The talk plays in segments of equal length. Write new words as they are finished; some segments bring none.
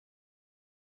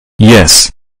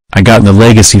Yes. I got the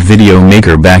legacy video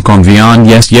maker back on Vyond.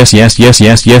 Yes.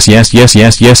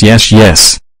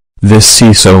 This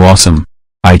is so awesome.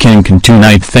 I can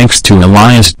tonight thanks to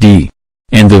Elias D.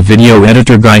 and the video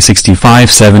editor guy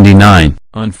 6579.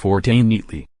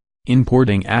 Unfortunately,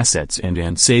 importing assets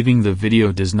and saving the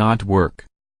video does not work.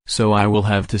 So I will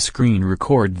have to screen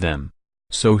record them.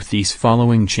 So these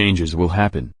following changes will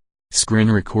happen. Screen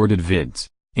recorded vids,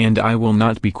 and I will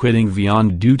not be quitting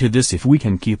Vyond due to this if we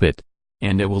can keep it.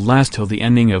 And it will last till the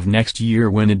ending of next year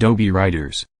when Adobe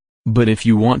Writers. But if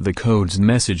you want the codes,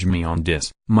 message me on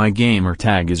this. My gamer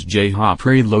tag is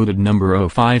jhopreloaded number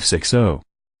 0560.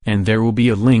 And there will be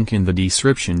a link in the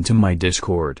description to my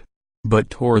Discord. But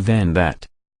than that,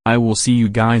 I will see you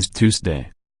guys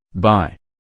Tuesday. Bye.